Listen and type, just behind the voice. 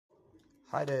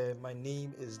Hi there, my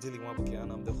name is Dilly Wabuke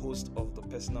and I'm the host of the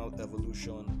Personal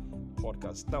Evolution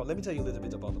podcast. Now, let me tell you a little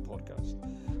bit about the podcast.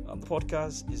 The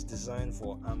podcast is designed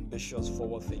for ambitious,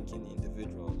 forward-thinking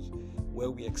individuals where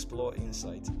we explore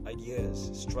insight,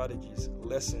 ideas, strategies,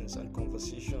 lessons, and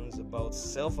conversations about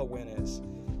self-awareness,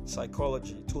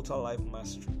 psychology, total life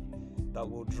mastery that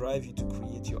will drive you to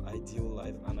create your ideal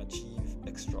life and achieve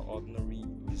extraordinary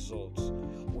results.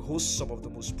 We host some of the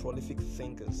most prolific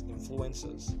thinkers,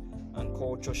 influencers, and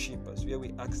culture shapers where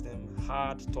we ask them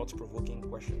hard, thought-provoking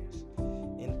questions.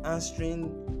 In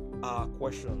answering our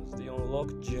questions, they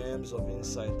unlock gems of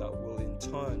insight that will in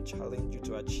turn challenge you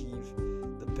to achieve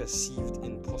the perceived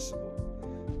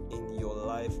impossible in your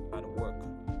life and work.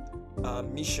 Our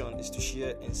mission is to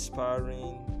share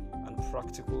inspiring and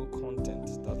practical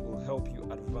content that will help you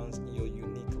advance in your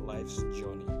unique life's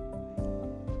journey.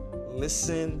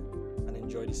 Listen and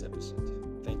enjoy this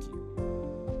episode. Thank you.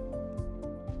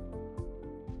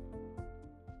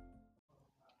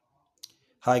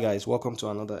 Hi guys, welcome to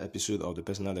another episode of the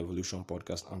Personal Evolution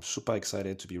podcast. I'm super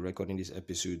excited to be recording this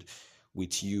episode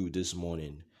with you this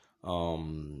morning.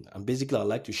 And basically I'd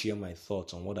like to share my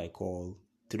thoughts on what I call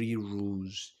 3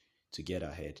 rules to get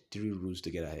ahead. 3 rules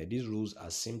to get ahead. These rules are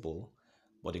simple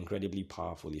but incredibly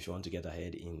powerful if you want to get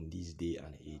ahead in this day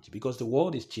and age. Because the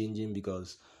world is changing,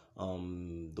 because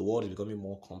the world is becoming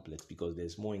more complex, because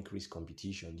there's more increased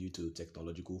competition due to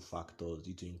technological factors,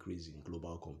 due to increase in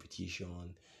global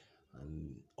competition,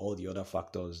 and all the other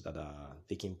factors that are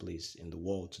taking place in the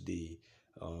world today.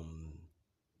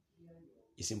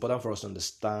 It's important for us to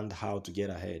understand how to get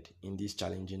ahead in these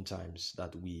challenging times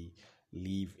that we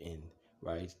live in,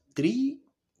 right? 3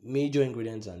 major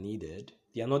ingredients are needed.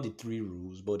 They are not the 3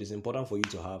 rules, but it's important for you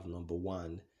to have number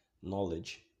 1,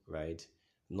 knowledge, right?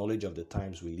 Knowledge of the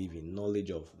times we live in,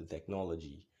 knowledge of the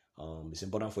technology. It's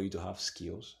important for you to have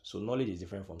skills. So knowledge is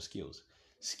different from skills.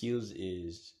 Skills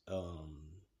is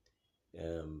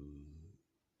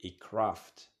a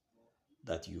craft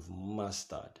that you've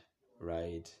mastered,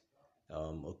 right?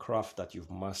 A craft that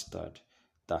you've mastered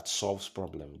that solves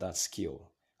problem, that skill.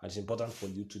 And it's important for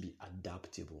you to be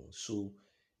adaptable. So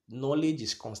knowledge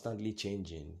is constantly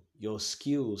changing. Your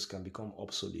skills can become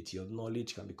obsolete. Your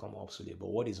knowledge can become obsolete. But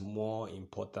what is more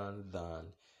important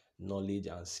than knowledge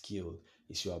and skill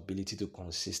is your ability to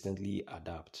consistently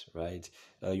adapt, right?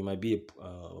 You might be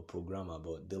a programmer,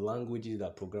 but the languages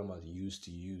that programmers used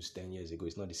to use 10 years ago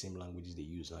is not the same languages they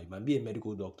use now. You might be a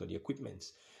medical doctor. The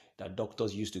equipment that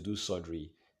doctors used to do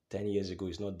surgery 10 years ago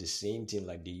is not the same thing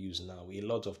like they use now. A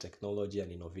lot of technology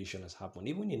and innovation has happened,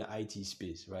 even in the IT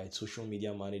space, right? Social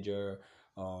media manager,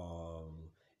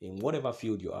 in whatever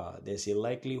field you are, there's a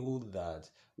likelihood that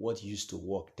what used to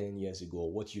work 10 years ago,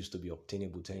 or what used to be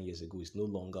obtainable 10 years ago, is no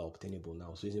longer obtainable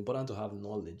now. So it's important to have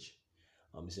knowledge.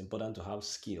 It's important to have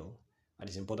skill, and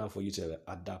it's important for you to be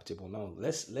adaptable. Now,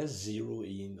 let's zero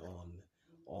in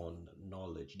on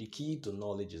knowledge. The key to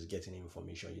knowledge is getting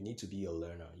information. You need to be a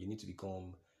learner. You need to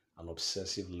become an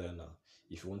obsessive learner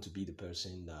if you want to be the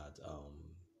person that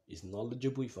is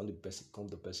knowledgeable, if you want to become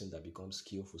the person that becomes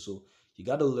skillful. So you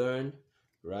got to learn,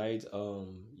 right?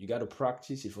 You got to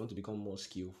practice if you want to become more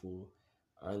skillful,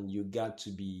 and you got to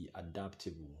be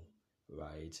adaptable,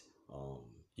 right?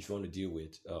 If you want to deal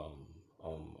with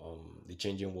the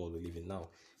changing world we live in now.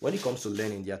 When it comes to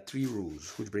learning, there are 3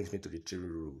 rules, which brings me to the 3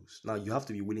 rules. Now, you have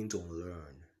to be willing to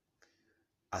unlearn.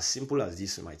 As simple as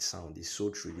this might sound, it's so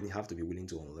true. You have to be willing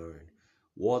to unlearn.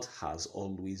 What has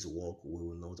always worked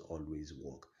will not always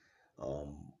work.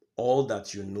 All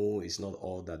that you know is not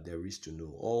all that there is to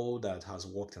know. All that has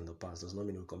worked in the past does not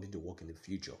mean it will continue to work in the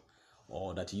future.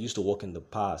 Or that it used to work in the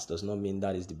past does not mean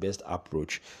that is the best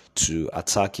approach to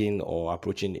attacking or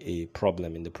approaching a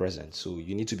problem in the present. So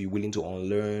you need to be willing to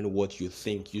unlearn what you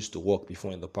think used to work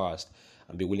before in the past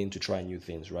and be willing to try new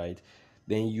things, right?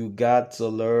 Then you got to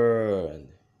learn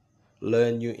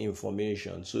new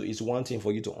information. So it's one thing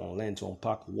for you to unlearn, to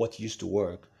unpack what used to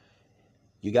work.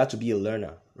 You got to be a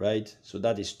learner, right? So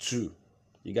that is 2.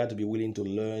 You got to be willing to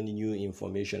learn new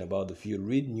information about the field.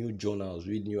 Read new journals,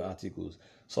 read new articles.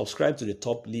 Subscribe to the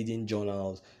top leading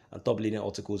journals and top leading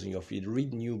articles in your field.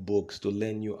 Read new books to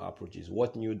learn new approaches.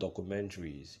 Watch new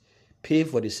documentaries. Pay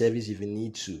for the service if you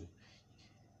need to,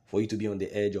 for you to be on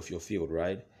the edge of your field,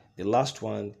 right? The last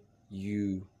one,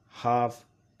 you have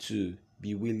to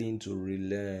be willing to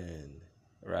relearn,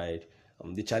 right?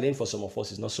 The challenge for some of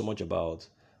us is not so much about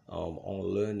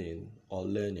unlearning or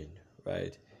learning,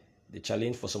 right? The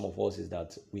challenge for some of us is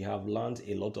that we have learned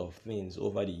a lot of things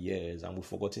over the years and we've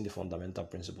forgotten the fundamental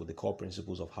principle, the core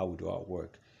principles of how we do our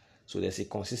work. So there's a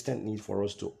consistent need for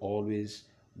us to always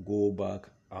go back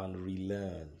and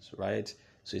relearn, right?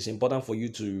 So it's important for you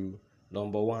to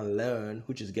Number one, learn,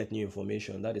 which is get new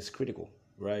information. That is critical,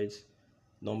 right?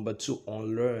 Number two,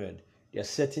 unlearn. There are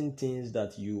certain things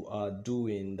that you are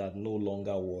doing that no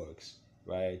longer works,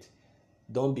 right?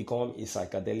 Don't become a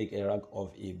psychedelic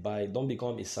don't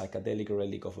become a psychedelic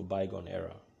relic of a bygone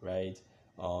era, right?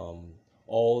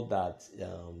 All that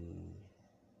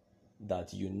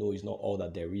you know is not all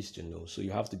that there is to know. So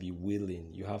you have to be willing.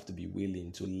 You have to be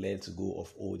willing to let go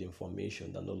of old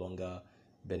information that no longer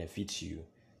benefits you.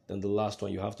 Then the last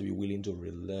one, you have to be willing to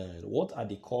relearn. What are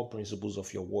the core principles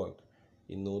of your work?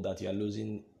 That you're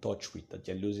losing touch with, that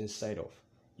you're losing sight of.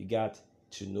 You got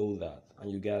to know that, and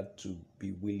you got to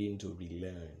be willing to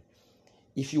relearn.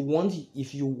 If you want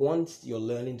your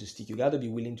learning to stick, you got to be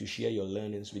willing to share your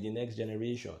learnings with the next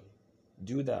generation.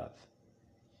 Do that.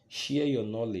 Share your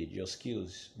knowledge, your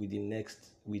skills with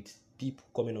people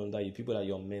coming under you, people that are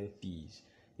your mentees.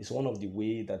 It's one of the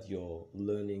ways that your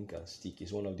learning can stick.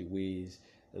 It's one of the ways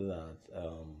that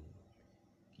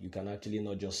you can actually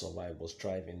not just survive but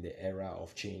strive in the era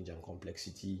of change and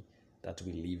complexity that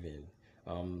we live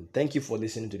in. Thank you for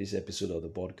listening to this episode of the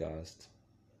podcast.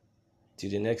 Till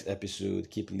the next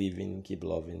episode, keep living, keep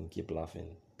loving, keep laughing.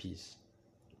 Peace.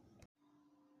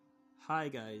 Hi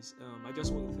guys, I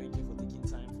just want to thank you for taking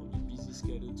time from your busy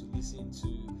schedule to listen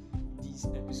to this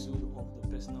episode of the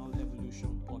Personal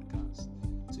Evolution Podcast.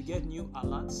 To get new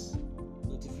alerts,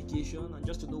 notification, and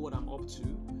just to know what I'm up to,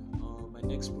 my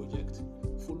next project,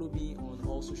 follow me on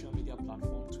all social media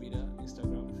platforms, Twitter,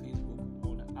 Instagram, Facebook.